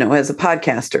 as a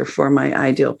podcaster for my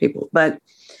ideal people. But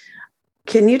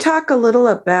can you talk a little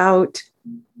about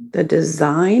the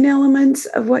design elements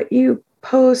of what you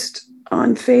post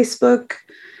on Facebook?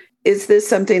 Is this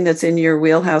something that's in your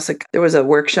wheelhouse? There was a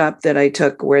workshop that I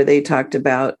took where they talked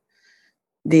about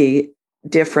the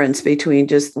difference between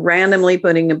just randomly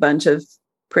putting a bunch of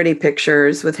pretty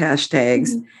pictures with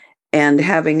hashtags and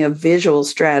having a visual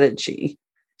strategy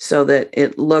so that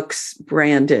it looks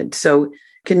branded. So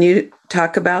can you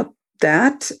talk about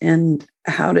that and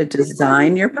how to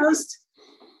design your post?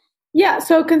 Yeah,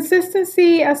 so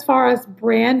consistency as far as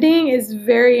branding is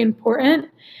very important.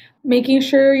 Making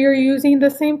sure you're using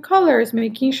the same colors,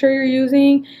 making sure you're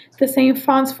using the same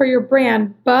fonts for your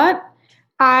brand. But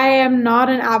I am not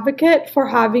an advocate for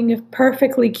having a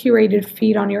perfectly curated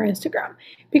feed on your Instagram,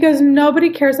 because nobody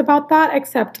cares about that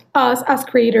except us as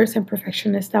creators and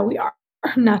perfectionists that we are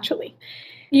naturally.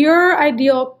 Your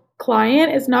ideal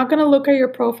client is not going to look at your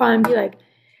profile and be like,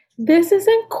 this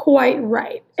isn't quite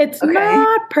right. It's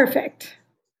not perfect,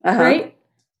 right?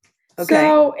 Okay.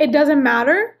 So it doesn't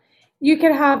matter. You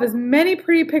can have as many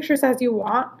pretty pictures as you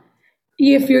want.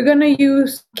 If you're going to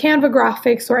use Canva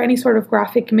graphics or any sort of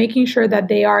graphic, making sure that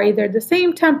they are either the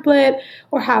same template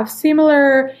or have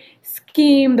similar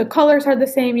scheme, the colors are the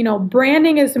same,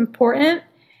 branding is important.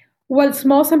 What's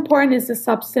most important is the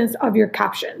substance of your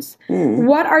captions.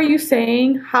 What are you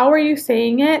saying? How are you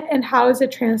saying it? And how is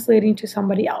it translating to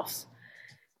somebody else?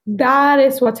 That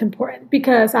is what's important,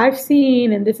 because I've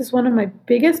seen, and this is one of my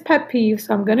biggest pet peeves,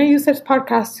 so I'm going to use this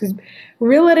podcast to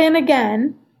reel it in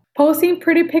again, posting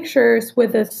pretty pictures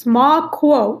with a small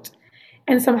quote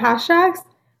and some hashtags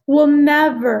will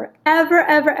never, ever,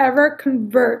 ever, ever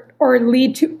convert or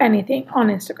lead to anything on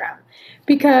Instagram,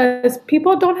 because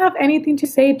people don't have anything to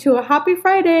say to a happy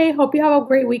Friday, hope you have a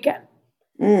great weekend.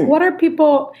 What are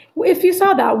people, if you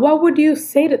saw that, what would you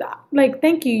say to that? Like,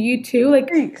 thank you, you too. Like,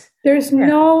 Thanks. There's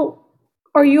no,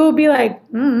 or you'll be like,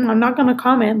 I'm not going to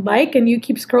comment, and you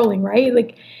keep scrolling, right?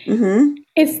 Like,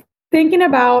 it's thinking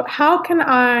about, how can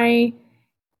I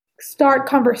start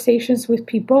conversations with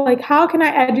people? Like, how can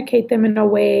I educate them in a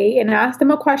way and ask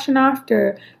them a question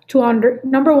after to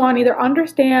number one, either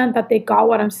understand that they got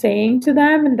what I'm saying to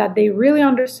them and that they really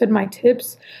understood my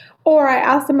tips, or I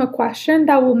ask them a question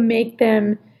that will make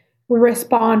them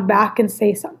respond back and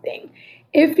say something.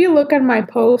 If you look at my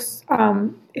posts,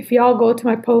 if y'all go to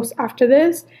my posts after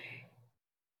this,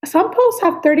 some posts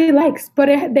have 30 likes, but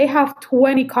they have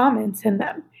 20 comments in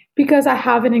them, because I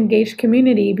have an engaged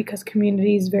community, because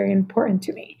community is very important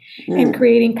to me. And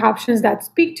creating captions that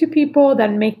speak to people,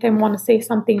 that make them want to say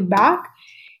something back,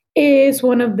 is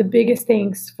one of the biggest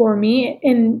things for me,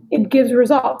 and it gives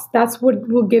results. That's what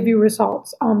will give you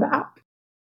results on the app.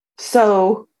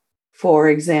 So, for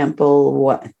example,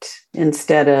 what?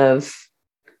 Instead of,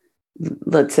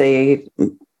 let's say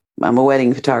I'm a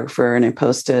wedding photographer and I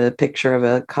post a picture of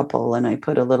a couple and I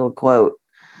put a little quote,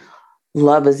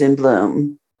 love is in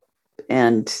bloom.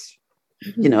 And,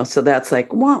 so that's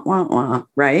like, wah, wah, wah,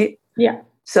 right? Yeah.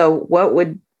 So what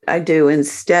would I do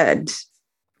instead?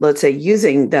 Let's say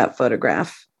using that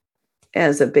photograph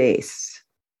as a base.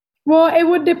 Well, it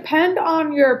would depend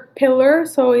on your pillar.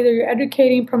 So either you're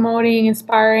educating, promoting,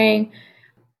 inspiring.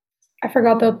 I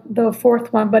forgot the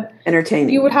fourth one, but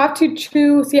entertaining. You would have to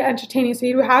choose, entertaining. So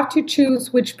you would have to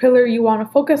choose which pillar you want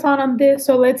to focus on this.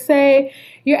 So let's say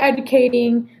you're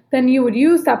educating, then you would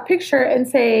use that picture and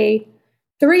say,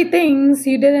 3 things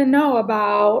you didn't know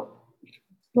about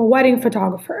a wedding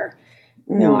photographer.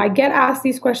 You know, I get asked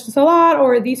these questions a lot,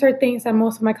 or these are things that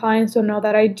most of my clients don't know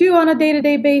that I do on a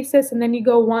day-to-day basis. And then you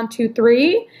go 1, 2,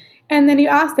 3, and then you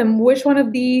ask them which one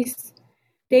of these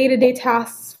day-to-day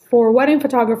tasks for wedding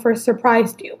photographers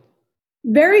surprised you.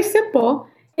 Very simple.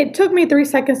 It took me 3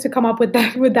 seconds to come up with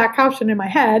that caption in my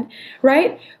head,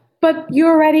 right? But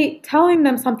you're already telling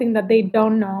them something that they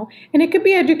don't know. And it could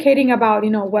be educating about,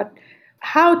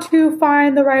 how to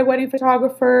find the right wedding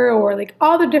photographer, or like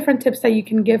all the different tips that you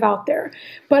can give out there.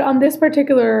 But on this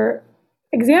particular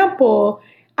example,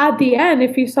 at the end,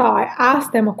 if you saw, I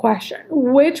asked them a question.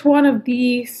 Which one of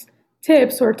these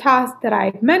tips or tasks that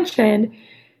I mentioned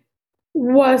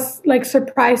was like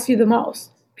surprised you the most?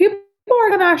 People are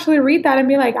going to actually read that and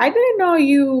be like, I didn't know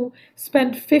you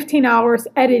spent 15 hours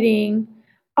editing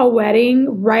a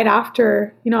wedding right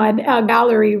after, a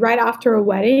gallery right after a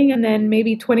wedding. And then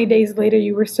maybe 20 days later,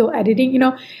 you were still editing.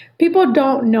 People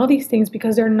don't know these things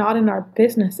because they're not in our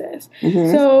businesses.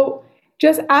 Mm-hmm. So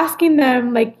just asking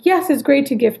them, like, yes, it's great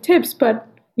to give tips, but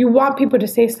you want people to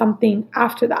say something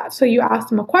after that. So you ask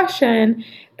them a question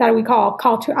that we call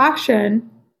call to action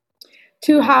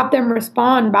to have them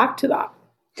respond back to that.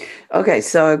 Okay,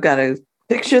 so I've got a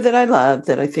picture that I love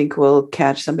that I think will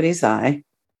catch somebody's eye.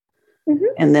 Mm-hmm.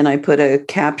 And then I put a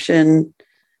caption,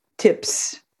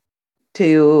 tips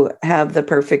to have the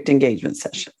perfect engagement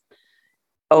session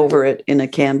over it in a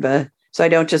Canva. So I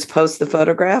don't just post the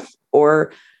photograph,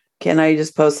 or can I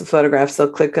just post the photographs? They'll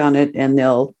click on it and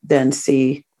they'll then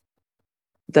see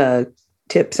the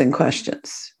tips and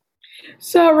questions.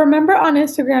 So remember, on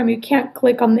Instagram, you can't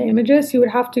click on the images. You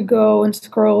would have to go and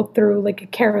scroll through like a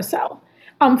carousel.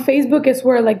 Facebook is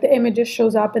where like the images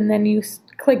shows up, and then you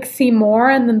click see more,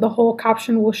 and then the whole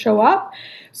caption will show up.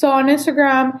 So on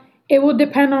Instagram, it will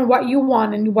depend on what you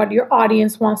want and what your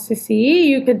audience wants to see.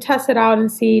 You can test it out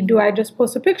and see, do I just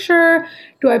post a picture?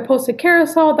 Do I post a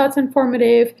carousel that's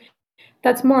informative?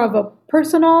 That's more of a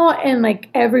personal, and like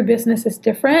every business is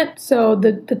different. So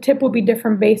the tip will be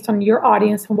different based on your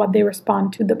audience and what they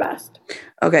respond to the best.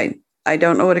 Okay. I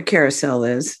don't know what a carousel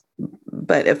is,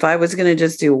 but if I was going to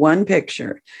just do one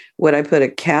picture, would I put a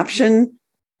caption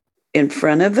in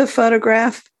front of the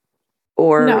photograph?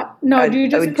 Or no, you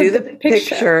just I would do the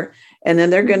picture, and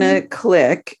then they're going to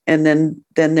click, and then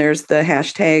there's the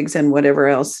hashtags and whatever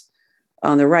else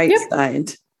on the right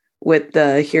side with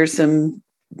the here's some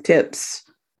tips.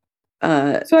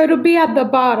 So it'll be at the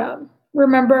bottom.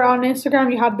 Remember, on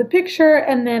Instagram, you have the picture,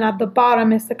 and then at the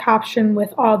bottom is the caption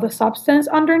with all the substance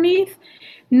underneath,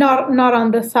 not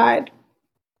on the side.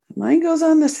 Mine goes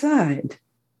on the side.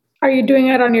 Are you doing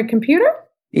it on your computer?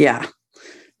 Yeah.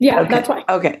 Yeah, okay. That's why.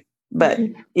 Okay. But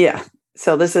yeah,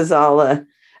 so this is all,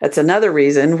 that's another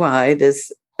reason why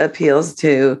this appeals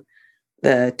to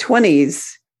the 20s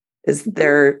is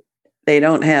they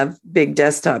don't have big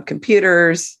desktop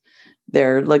computers.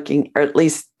 They're looking, or at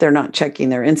least they're not checking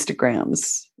their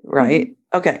Instagrams, right?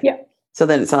 Mm-hmm. Okay. Yeah. So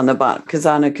then it's on the bottom, because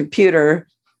on a computer,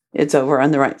 it's over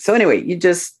on the right. So anyway, you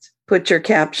just put your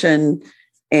caption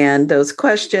and those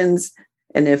questions.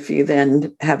 And if you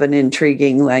then have an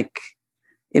intriguing, like,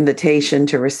 invitation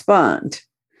to respond,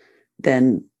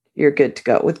 then you're good to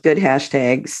go with good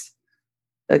hashtags,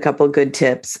 a couple of good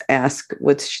tips, ask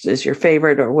which is your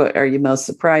favorite or what are you most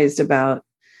surprised about.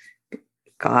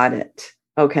 Got it.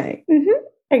 Okay. Mm-hmm.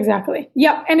 Exactly.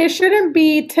 Yeah. And it shouldn't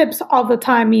be tips all the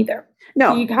time either.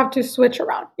 No. You have to switch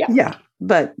around. Yeah. Yeah.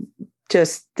 But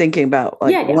just thinking about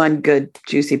one good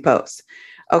juicy post.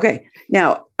 Okay.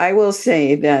 Now I will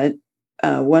say that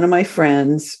one of my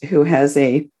friends who has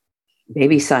a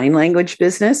baby sign language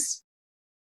business,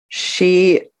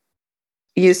 she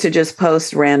used to just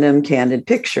post random candid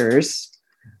pictures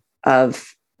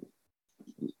of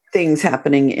things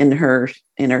happening in her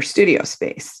studio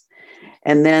space.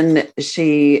 And then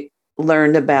she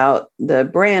learned about the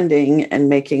branding and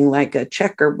making like a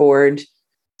checkerboard.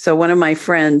 So one of my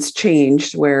friends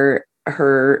changed where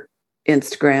her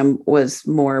Instagram was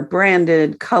more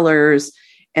branded colors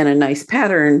and a nice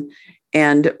pattern.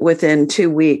 And within 2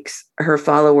 weeks, her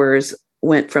followers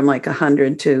went from like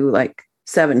 100 to like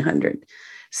 700.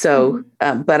 So,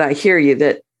 but I hear you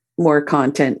that more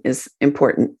content is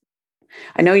important.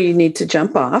 I know you need to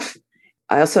jump off.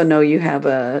 I also know you have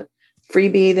a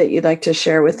freebie that you'd like to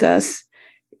share with us.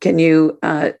 Can you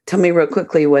tell me real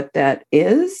quickly what that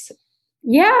is?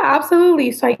 Yeah,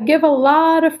 absolutely. So I give a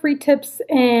lot of free tips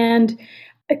and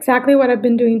exactly what I've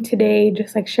been doing today,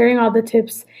 just like sharing all the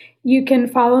tips. You can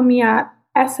follow me at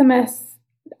SMS_media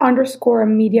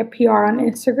PR on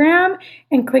Instagram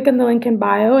and click on the link in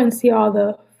bio and see all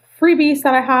the freebies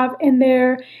that I have in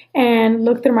there and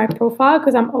look through my profile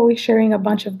because I'm always sharing a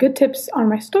bunch of good tips on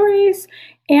my stories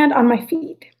and on my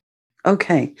feed.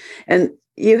 Okay. And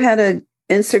you had an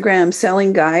Instagram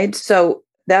selling guide, so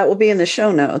that will be in the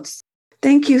show notes.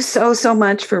 Thank you so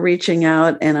much for reaching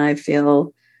out. And I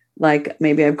feel like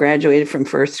maybe I've graduated from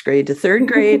first grade to third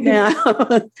grade now.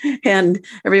 And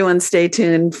everyone stay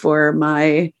tuned for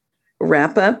my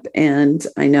wrap up. And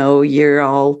I know you're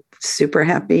all super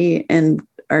happy and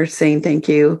are saying thank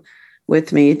you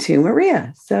with me to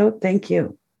Maria. So thank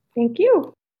you. Thank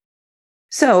you.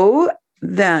 So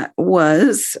that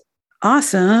was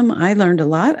awesome. I learned a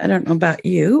lot. I don't know about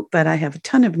you, but I have a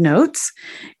ton of notes.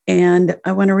 And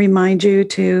I want to remind you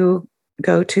to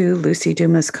go to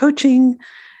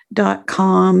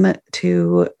lucydumascoaching.com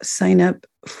to sign up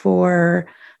for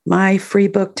my free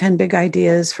book, 10 Big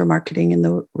Ideas for Marketing in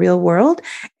the Real World.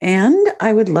 And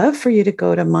I would love for you to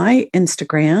go to my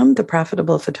Instagram, the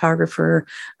Profitable Photographer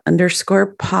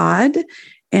 _pod,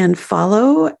 and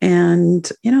follow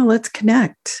and, let's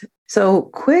connect. So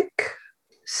quick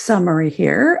summary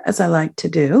here, as I like to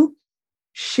do.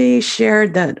 She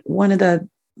shared that one of the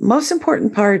most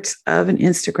important parts of an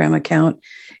Instagram account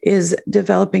is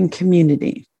developing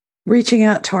community, reaching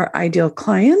out to our ideal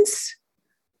clients,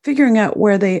 figuring out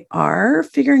where they are,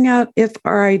 figuring out if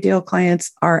our ideal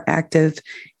clients are active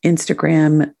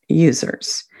Instagram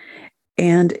users.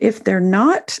 And if they're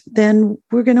not, then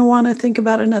we're going to want to think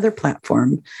about another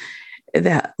platform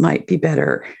that might be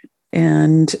better.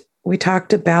 And we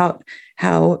talked about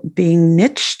how being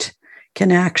niched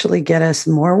can actually get us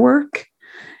more work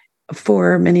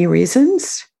for many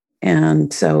reasons.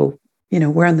 And so,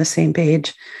 we're on the same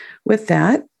page with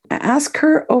that. Ask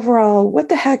her overall, what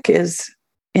the heck is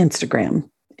Instagram?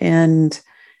 And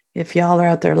if y'all are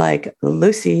out there like,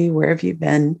 Lucy, where have you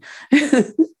been?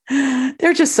 There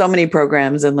are just so many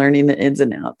programs and learning the ins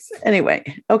and outs. Anyway,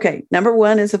 okay. Number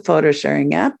 1 is a photo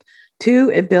sharing app.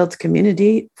 2, it builds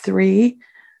community. 3,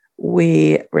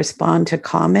 we respond to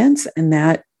comments, and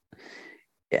that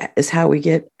is how we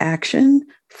get action.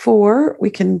 4, we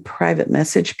can private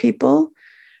message people.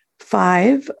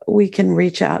 5, we can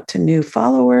reach out to new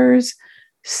followers.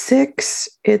 6,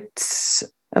 it's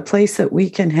a place that we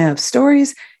can have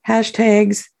stories,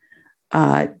 hashtags,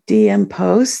 DM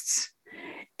posts.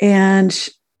 And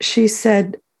she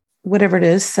said, whatever it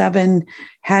is, 7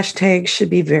 hashtags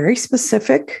should be very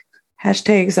specific.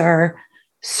 Hashtags are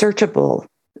searchable.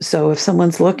 So if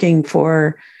someone's looking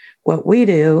for what we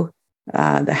do,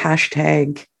 the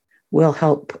hashtag will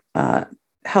help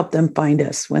them find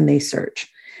us when they search.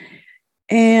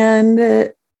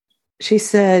 And she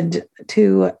said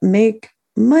to make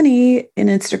money in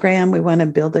Instagram, we want to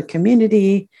build a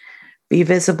community, be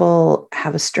visible,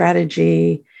 have a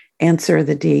strategy, answer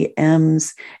the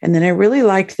DMs. And then I really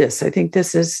like this. I think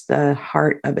this is the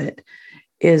heart of it,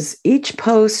 is each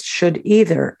post should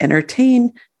either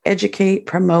entertain, educate,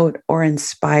 promote, or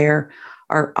inspire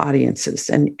our audiences.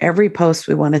 And every post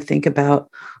we want to think about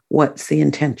what's the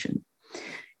intention.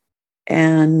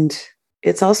 And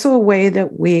it's also a way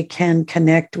that we can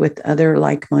connect with other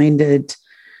like-minded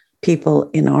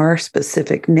people in our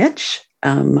specific niche.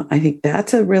 I think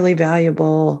that's a really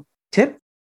valuable tip.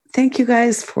 Thank you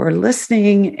guys for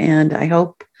listening. And I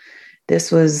hope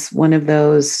this was one of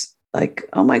those like,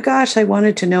 oh my gosh, I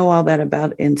wanted to know all that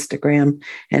about Instagram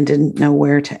and didn't know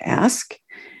where to ask.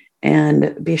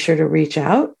 And be sure to reach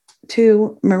out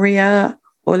to Maria,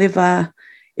 Oliva,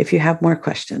 if you have more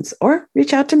questions, or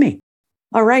reach out to me.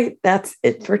 All right, that's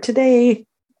it for today.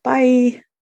 Bye.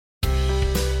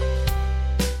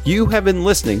 You have been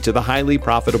listening to The Highly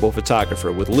Profitable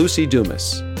Photographer with Lucy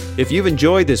Dumas. If you've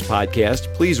enjoyed this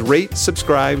podcast, please rate,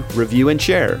 subscribe, review, and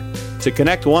share. To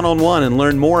connect one-on-one and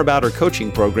learn more about our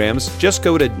coaching programs, just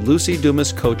go to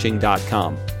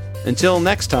lucydumascoaching.com. Until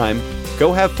next time,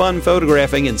 go have fun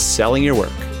photographing and selling your work.